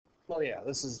Well, yeah,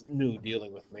 this is new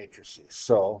dealing with matrices.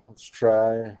 So let's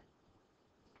try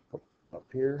up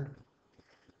here.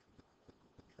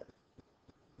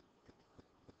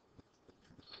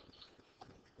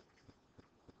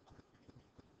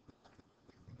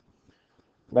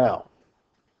 Now,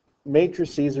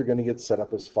 matrices are going to get set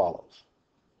up as follows.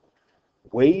 The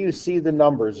way you see the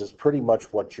numbers is pretty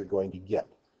much what you're going to get.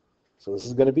 So this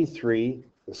is going to be 3.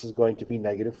 This is going to be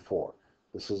 -4.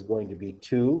 This is going to be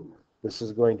 2. This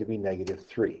is going to be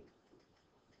 -3.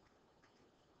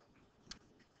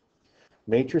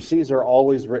 Matrices are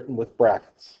always written with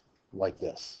brackets, like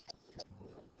this.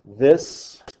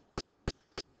 This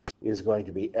is going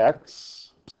to be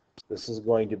X. This is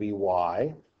going to be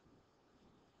Y.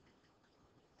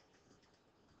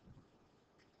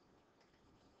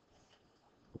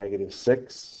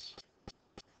 -6,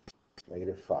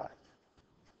 -5.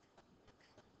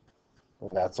 And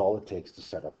that's all it takes to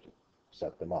set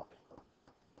them up.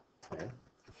 Okay.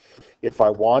 If I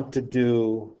want to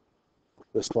do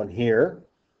this one here,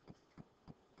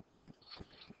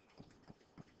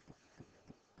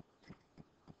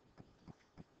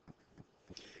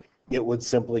 it would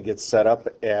simply get set up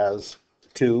as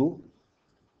 2,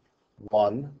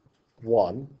 1,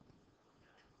 1,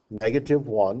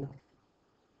 -1.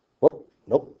 Whoop,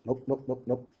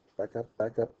 nope. Back up.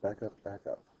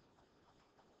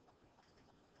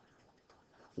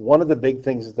 One of the big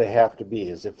things that they have to be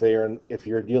is if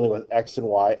you're dealing with X and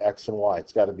Y,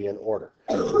 it's got to be in order.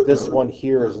 This one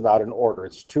here is not in order.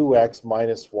 It's 2X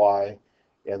minus Y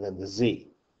and then the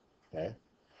Z. Okay?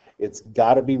 It's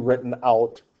got to be written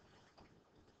out.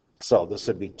 So this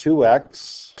would be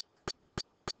 2X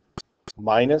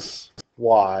minus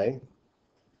Y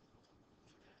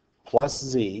plus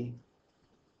Z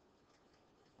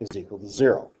is equal to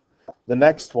 0. The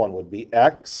next one would be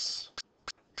X.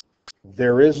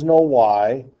 There is no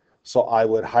Y, so I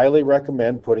would highly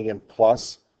recommend putting in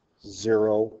plus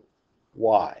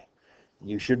 0Y.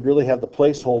 You should really have the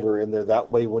placeholder in there.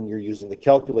 That way when you're using the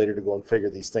calculator to go and figure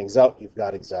these things out, you've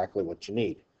got exactly what you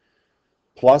need.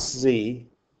 Plus Z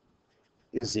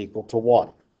is equal to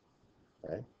 1.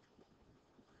 Okay?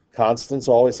 Constants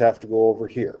always have to go over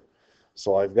here.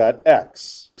 So I've got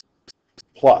X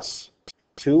plus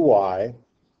 2Y.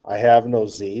 I have no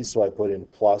Z, so I put in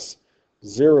plus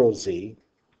 0Z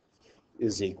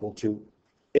is equal to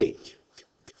 8.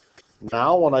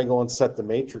 Now when I go and set the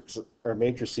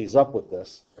matrices up with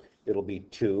this, it'll be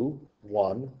 2,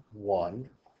 1, 1,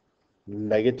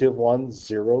 -1,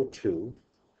 0, 2,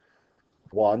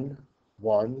 1,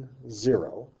 1,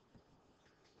 0,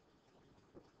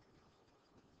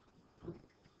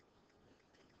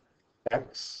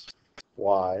 X,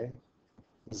 Y,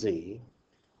 Z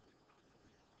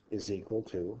is equal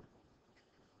to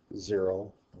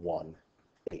 0, 1,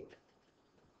 8.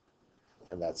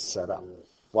 And that's set up.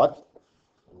 What?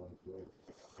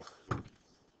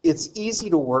 It's easy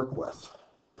to work with,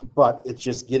 but it's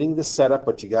just getting this set up,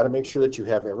 but you got to make sure that you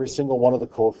have every single one of the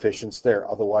coefficients there.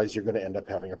 Otherwise, you're going to end up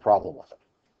having a problem with it.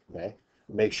 Okay?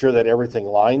 Make sure that everything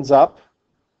lines up,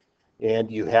 and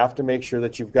you have to make sure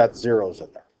that you've got zeros in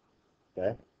there.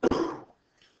 Okay?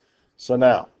 So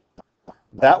now,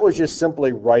 that was just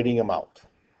simply writing them out.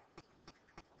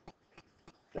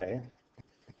 Okay?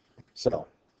 So,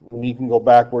 you can go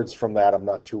backwards from that. I'm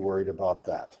not too worried about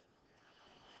that.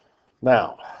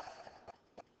 Now,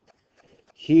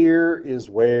 here is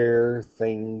where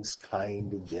things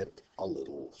kind of get a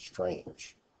little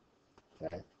strange.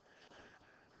 Okay?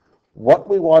 What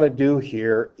we want to do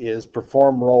here is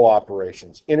perform row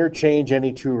operations. Interchange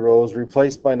any two rows,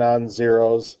 replace by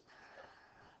non-zeros,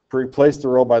 replace the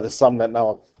row by the sum that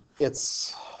now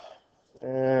it's...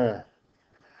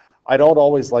 I don't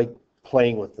always like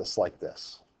playing with this like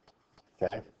this.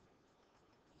 Okay?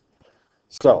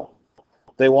 So,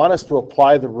 they want us to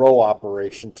apply the row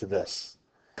operation to this.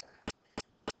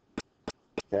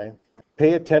 Okay?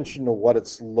 Pay attention to what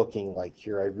it's looking like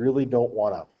here. I really don't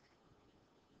want to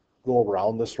go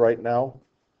around this right now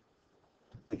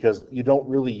because you don't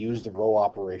really use the row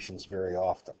operations very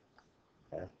often.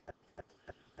 Okay?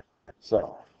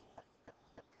 So,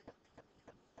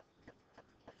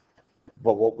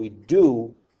 but what we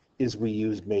do is we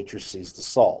use matrices to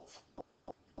solve.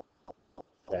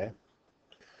 Okay?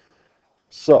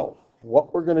 So,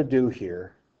 what we're going to do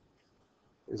here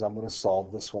is I'm going to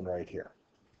solve this one right here.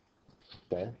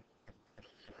 Okay?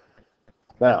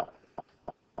 Now,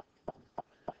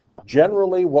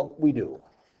 generally what we do,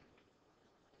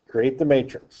 create the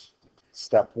matrix.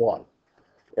 Step 1.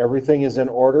 Everything is in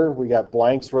order. We got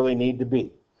blanks where they need to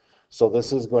be. So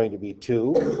this is going to be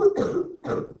 2,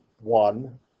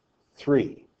 1,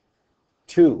 3,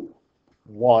 2,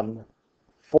 1,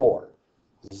 4,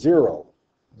 0,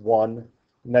 1,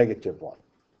 negative 1.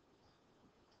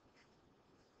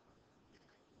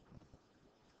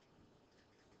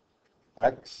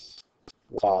 X,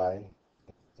 Y,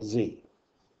 Z.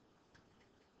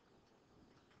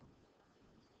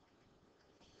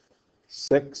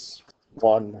 6,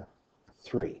 1,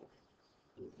 3.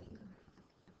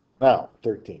 Now,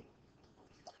 13.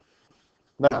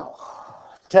 Now,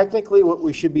 technically what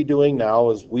we should be doing now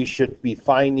is we should be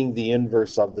finding the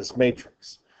inverse of this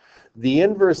matrix. The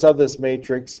inverse of this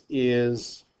matrix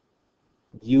is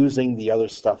using the other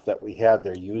stuff that we had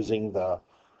there, using the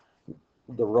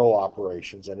row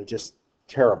operations, and it's just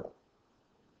terrible.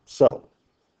 So,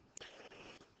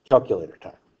 calculator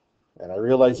time. And I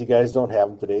realize you guys don't have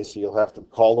them today, so you'll have to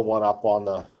call the one up on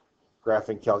the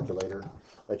graphing calculator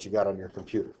that you got on your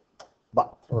computer,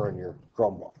 or in your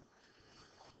Chromebook.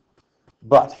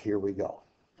 But here we go.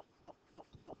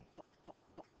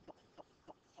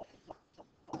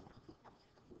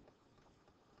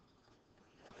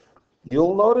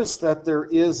 You'll notice that there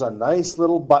is a nice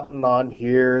little button on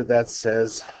here that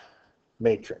says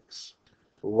matrix.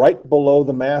 Right below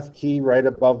the math key, right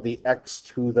above the x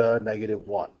to the negative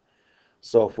 1.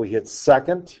 So if we hit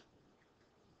second,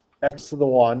 x to the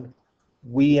 1,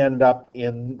 we end up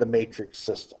in the matrix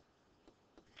system.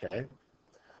 Okay?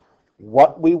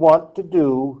 What we want to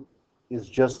do is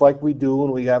just like we do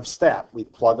when we have stat. We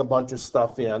plug a bunch of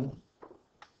stuff in,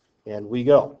 and we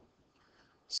go.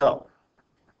 So,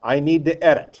 I need to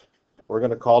edit. We're going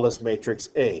to call this matrix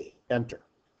A. Enter.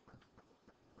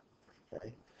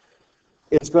 Okay.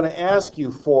 It's going to ask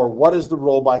you for what is the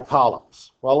row by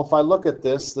columns. Well, if I look at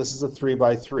this, this is a 3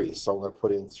 by 3. So I'm going to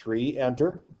put in 3,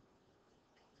 enter,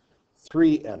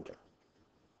 3, enter.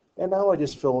 And now I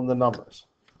just fill in the numbers.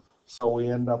 So we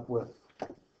end up with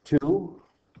 2,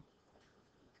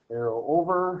 arrow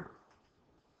over,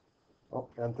 oh,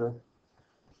 enter,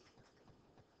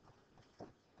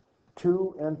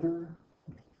 2, enter,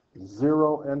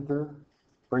 0, enter,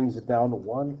 brings it down to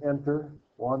 1, enter,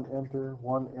 1, enter,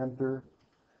 1, enter,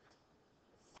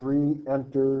 3,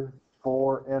 enter,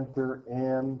 4, enter,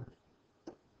 and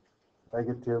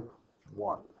negative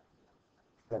 1,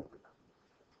 enter.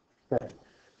 Okay,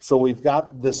 so we've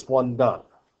got this one done.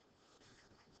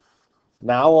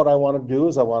 Now what I want to do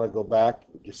is I want to go back,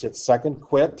 just hit second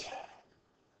quit,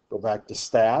 go back to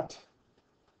stat,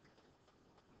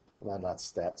 no, not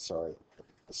stat, sorry,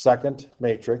 second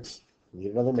matrix,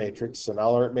 need another matrix, so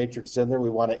now our matrix in there,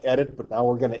 we want to edit, but now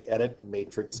we're going to edit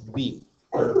matrix B.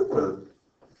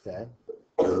 Okay,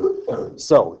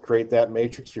 so create that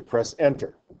matrix, you press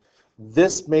enter.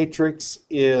 This matrix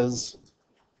is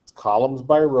columns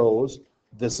by rows,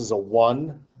 this is a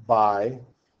 1 by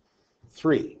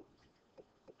 3.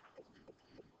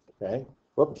 Okay,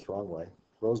 whoops, wrong way.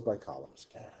 Rows by columns.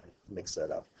 Mix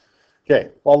that up. Okay,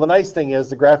 well, the nice thing is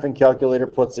the graphing calculator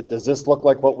puts it, does this look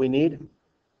like what we need?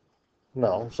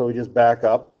 No, so we just back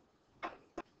up.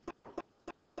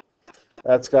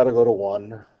 That's got to go to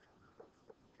 1.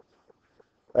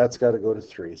 That's got to go to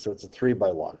 3, so it's a 3 by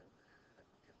 1.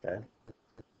 Okay,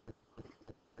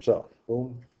 so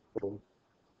boom, boom,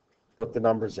 put the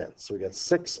numbers in. So we got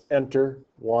 6, enter,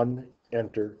 1,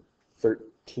 enter,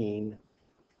 13.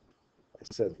 I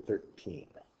said 13.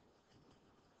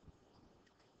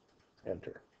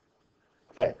 Enter.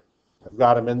 Okay, I've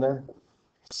got them in there.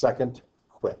 Second,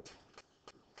 quit.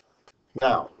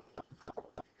 Now,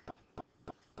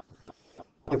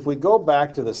 if we go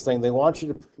back to this thing, they want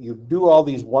you to do all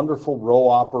these wonderful row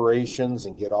operations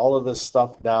and get all of this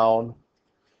stuff down,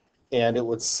 and it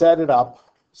would set it up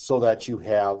so that you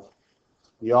have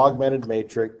the augmented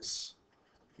matrix.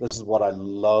 This is what I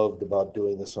loved about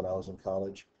doing this when I was in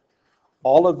college.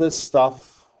 All of this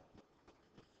stuff,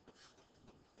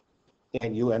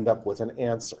 and you end up with an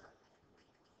answer.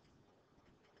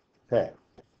 Okay.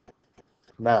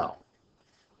 Now,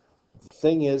 the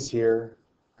thing is here,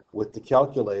 with the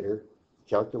calculator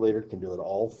can do it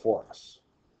all for us.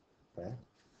 Okay.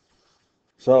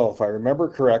 So if I remember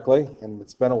correctly, and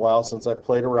it's been a while since I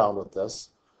played around with this,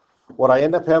 what I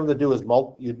end up having to do is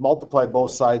you'd multiply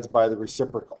both sides by the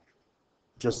reciprocal,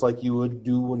 just like you would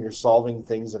do when you're solving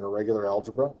things in a regular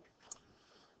algebra.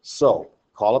 So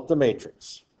call up the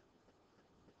matrix.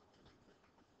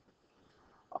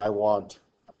 I want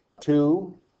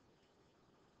 2,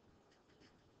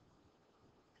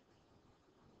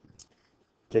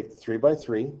 take the 3 by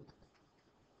 3.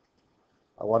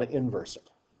 I want to inverse it.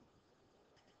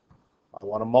 I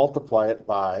want to multiply it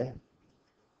by,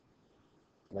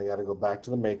 and I got to go back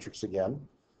to the matrix again,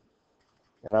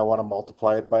 and I want to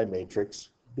multiply it by matrix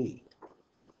B.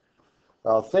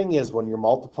 Now the thing is, when you're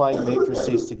multiplying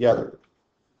matrices together,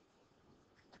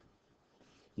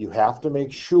 you have to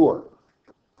make sure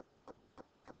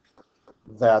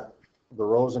that the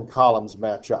rows and columns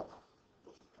match up.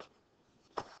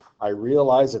 I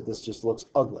realize that this just looks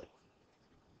ugly,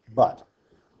 but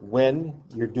when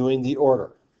you're doing the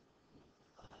order,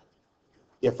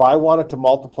 if I wanted to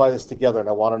multiply this together and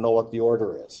I want to know what the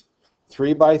order is,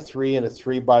 3 by 3 and a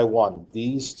 3 by 1,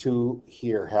 these two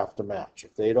here have to match.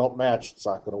 If they don't match, it's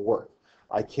not going to work.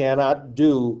 I cannot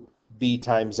do B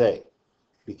times A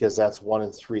because that's 1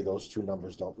 and 3. Those two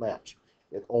numbers don't match.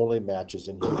 It only matches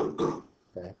in here.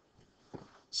 Okay?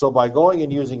 So by going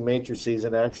and using matrices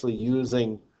and actually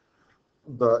using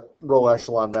the row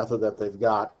echelon method that they've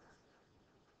got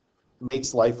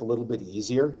makes life a little bit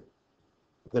easier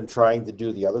than trying to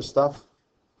do the other stuff.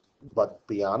 But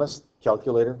be honest,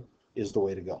 calculator is the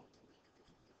way to go.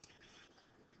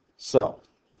 So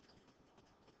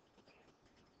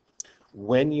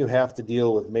when you have to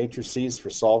deal with matrices for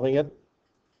solving it,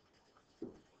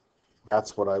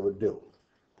 that's what I would do.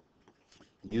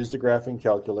 Use the graphing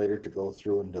calculator to go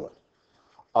through and do it.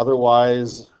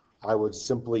 Otherwise, I would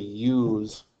simply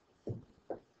use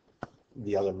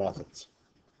the other methods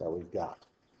that we've got.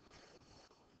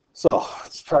 So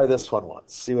let's try this one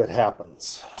once, see what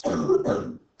happens.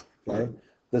 Okay,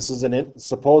 this is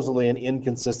supposedly an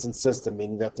inconsistent system,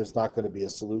 meaning that there's not going to be a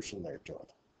solution there to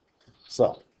it.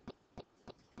 So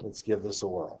let's give this a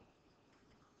whirl.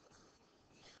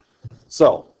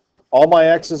 So all my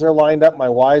x's are lined up, my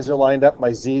y's are lined up,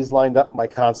 my z's lined up, my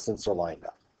constants are lined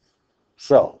up.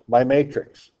 So my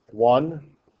matrix, 1,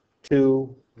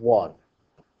 2, 1,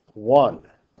 1,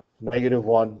 negative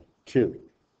 1, 2,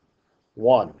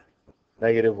 1,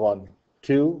 negative 1,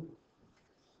 2.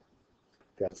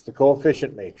 That's the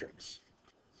coefficient matrix.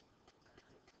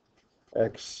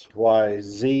 X, Y,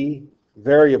 Z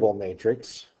variable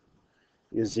matrix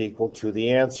is equal to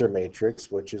the answer matrix,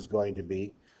 which is going to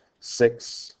be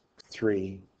 6,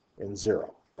 3, and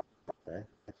 0. Okay?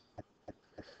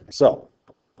 So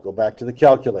go back to the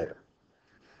calculator.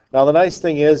 Now the nice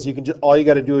thing is you can just, all you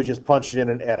got to do is just punch it in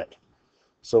and edit.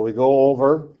 So we go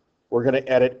over, we're going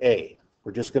to edit A.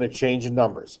 We're just going to change the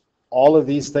numbers. All of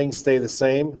these things stay the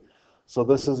same. So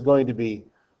this is going to be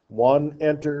 1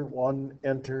 enter, 1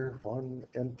 enter, 1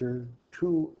 enter,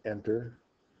 2 enter,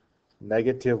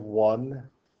 negative 1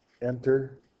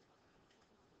 enter,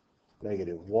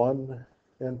 negative 1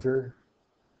 enter,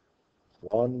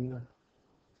 1,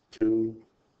 2,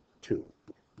 2.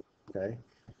 Okay.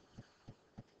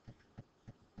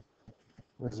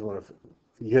 This is what if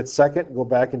you hit second, go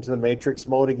back into the matrix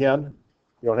mode again.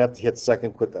 You don't have to hit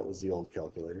second quit. That was the old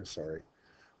calculator. Sorry.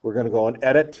 We're going to go and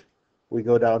edit. We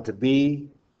go down to B.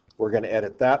 We're going to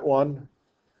edit that one.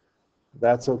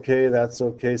 That's okay. That's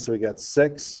okay. So we got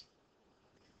 6.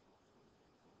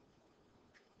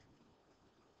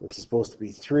 This is supposed to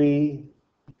be 3.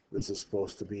 This is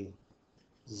supposed to be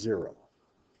 0.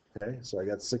 Okay. So I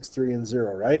got 6, 3, and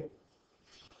 0, right?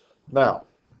 Now,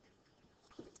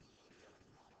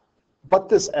 what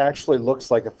this actually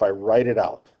looks like if I write it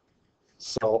out.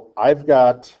 So I've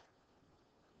got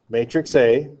matrix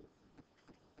A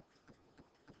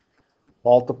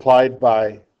multiplied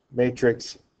by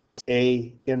matrix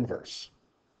A inverse.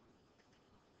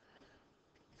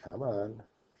 Come on.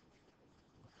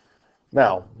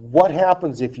 Now, what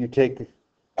happens if you take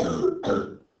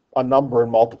a number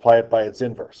and multiply it by its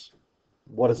inverse?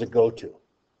 What does it go to?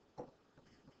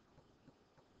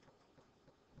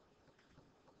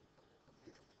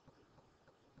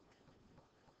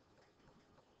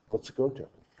 What's it go to?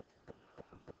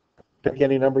 Pick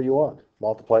any number you want.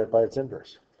 Multiply it by its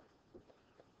inverse.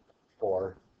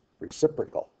 Or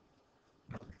reciprocal.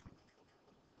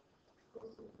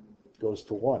 Goes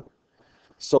to 1.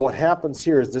 So what happens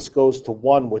here is this goes to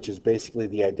 1, which is basically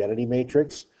the identity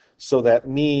matrix. So that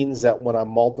means that when I'm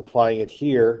multiplying it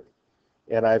here,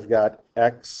 and I've got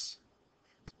X,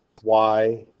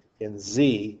 Y, and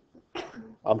Z,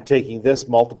 I'm taking this,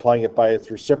 multiplying it by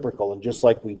its reciprocal, and just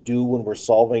like we do when we're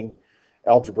solving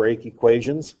algebraic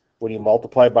equations, when you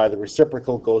multiply by the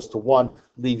reciprocal, it goes to 1,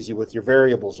 leaves you with your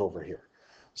variables over here.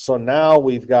 So now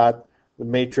we've got the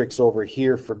matrix over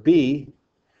here for B,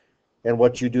 and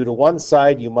what you do to one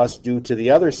side, you must do to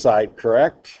the other side,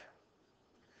 correct?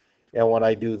 And when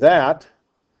I do that,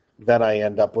 then I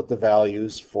end up with the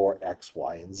values for X,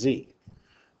 Y, and Z.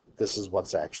 This is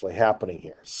what's actually happening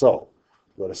here. So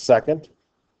go to second.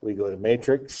 We go to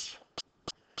matrix.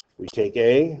 We take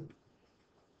A.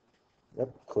 Yep,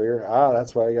 clear. Ah,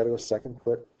 that's why I got to go second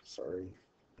quit. Sorry.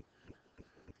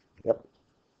 Yep.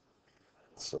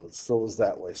 So it still is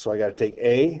that way. So I got to take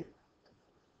A,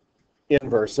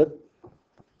 inverse it,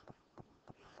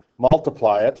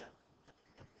 multiply it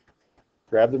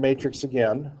grab the matrix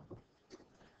again,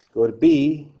 go to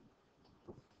B,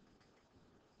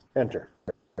 enter.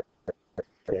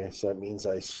 Okay, so that means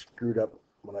I screwed up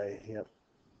when I hit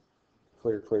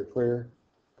clear, clear, clear.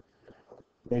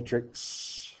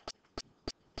 Matrix,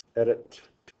 edit,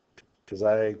 because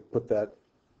I put that,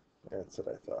 that's what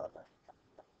I thought.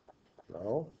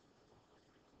 No,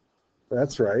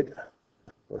 that's right.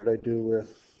 What did I do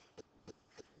with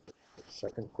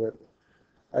second quit?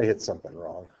 I hit something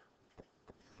wrong.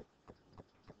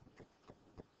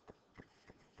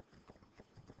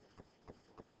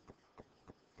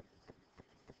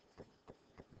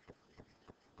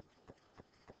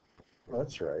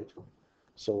 That's right.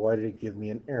 So why did it give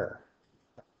me an error?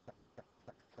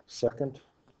 Second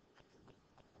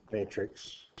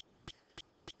matrix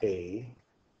A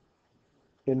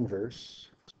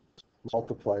inverse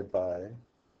multiplied by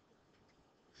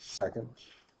second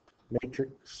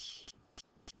matrix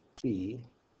B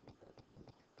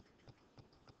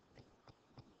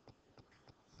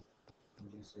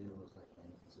Did you say it was like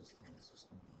an existing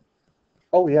system?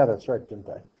 Oh yeah, that's right, didn't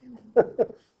I?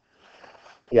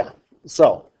 Yeah,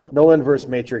 so no inverse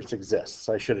matrix exists.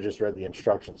 I should have just read the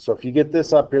instructions. So if you get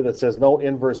this up here that says no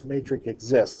inverse matrix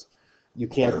exists, you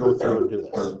can't go through and do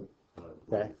this.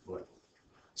 Okay?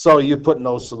 So you put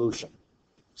no solution.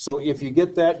 So if you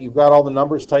get that, you've got all the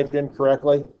numbers typed in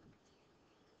correctly,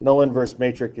 no inverse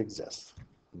matrix exists.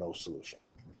 No solution.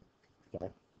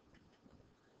 Okay?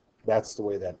 That's the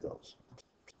way that goes.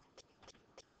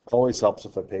 Always helps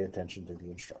if I pay attention to the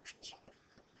instructions.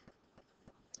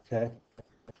 Okay?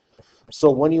 So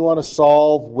when you want to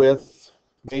solve with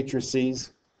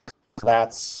matrices,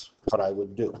 that's what I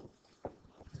would do.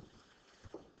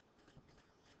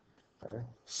 Okay,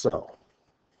 so,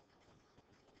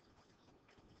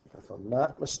 if I'm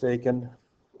not mistaken,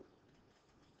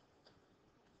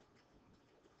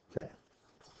 okay.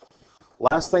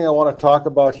 Last thing I want to talk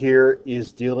about here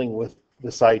is dealing with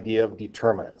this idea of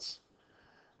determinants.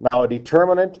 Now, a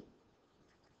determinant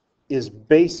is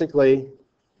basically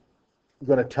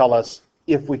going to tell us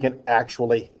if we can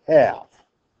actually have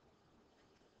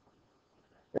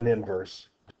an inverse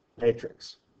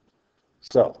matrix.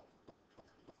 So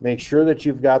make sure that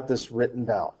you've got this written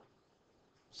down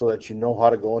so that you know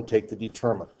how to go and take the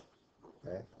determinant.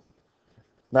 Okay?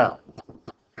 Now,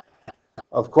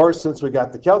 of course, since we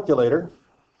got the calculator,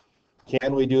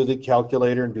 can we do the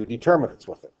calculator and do determinants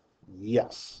with it?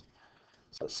 Yes.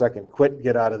 So second quit,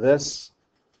 get out of this.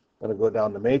 I'm going to go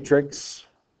down to matrix.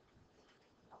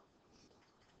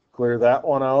 Clear that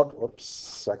one out. Whoops,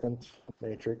 second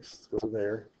matrix, go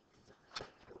there.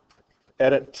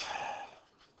 Edit.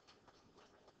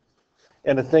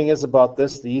 And the thing is about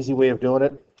this, the easy way of doing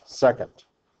it, second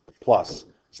plus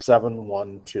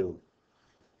 712.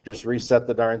 Just reset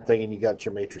the darn thing and you got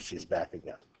your matrices back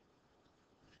again.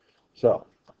 So,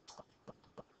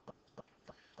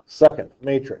 second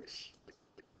matrix.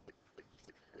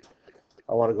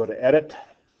 I want to go to edit.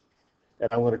 And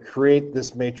I'm going to create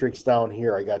this matrix down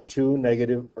here. I got 3,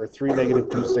 negative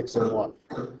 2, 6, and 1.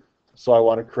 So I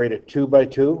want to create a 2 by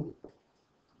 2.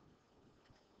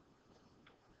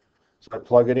 So I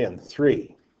plug it in.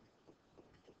 3,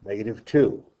 negative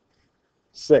 2,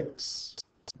 6,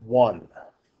 1.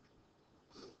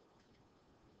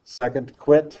 Second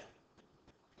quit.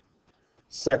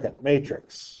 Second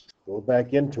matrix. Go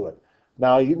back into it.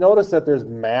 Now you notice that there's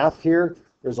math here.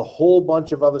 There's a whole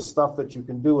bunch of other stuff that you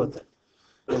can do with it.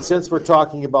 And since we're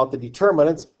talking about the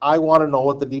determinants, I want to know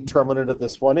what the determinant of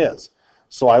this one is.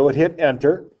 So I would hit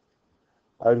enter.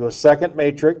 I would go second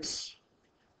matrix,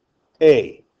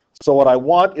 A. So what I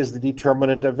want is the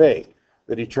determinant of A.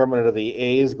 The determinant of the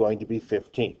A is going to be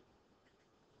 15.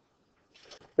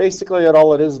 Basically,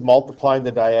 all it is multiplying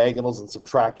the diagonals and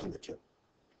subtracting the two.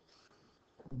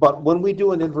 But when we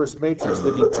do an inverse matrix,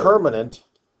 the determinant,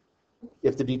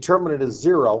 if the determinant is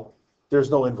 0, there's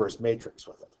no inverse matrix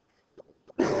with it.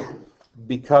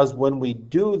 Because when we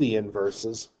do the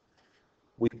inverses,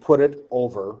 we put it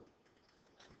over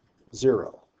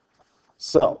 0.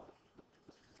 So,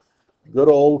 good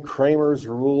old Cramer's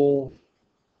rule.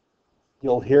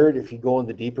 You'll hear it if you go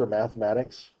into deeper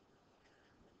mathematics.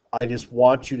 I just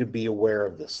want you to be aware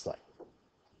of this thing.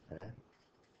 Okay?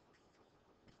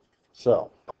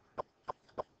 So,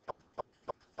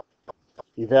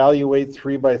 evaluate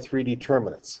 3 by 3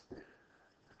 determinants.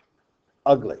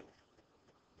 Ugly.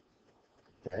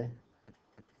 Okay.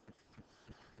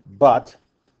 But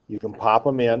you can pop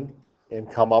them in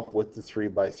and come up with the 3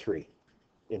 by 3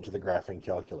 into the graphing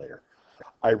calculator.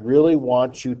 I really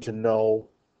want you to know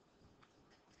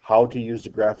how to use the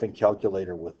graphing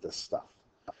calculator with this stuff,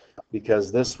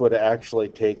 because this would actually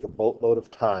take a boatload of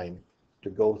time to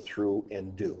go through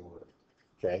and do,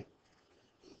 okay?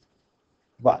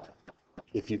 But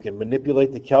if you can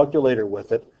manipulate the calculator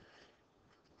with it,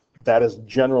 that is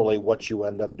generally what you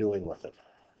end up doing with it,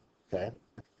 okay?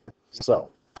 So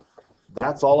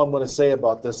that's all I'm going to say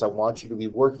about this. I want you to be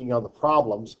working on the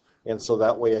problems, and so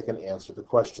that way I can answer the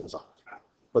questions on it.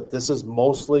 But this is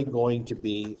mostly going to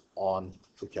be on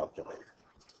the calculator.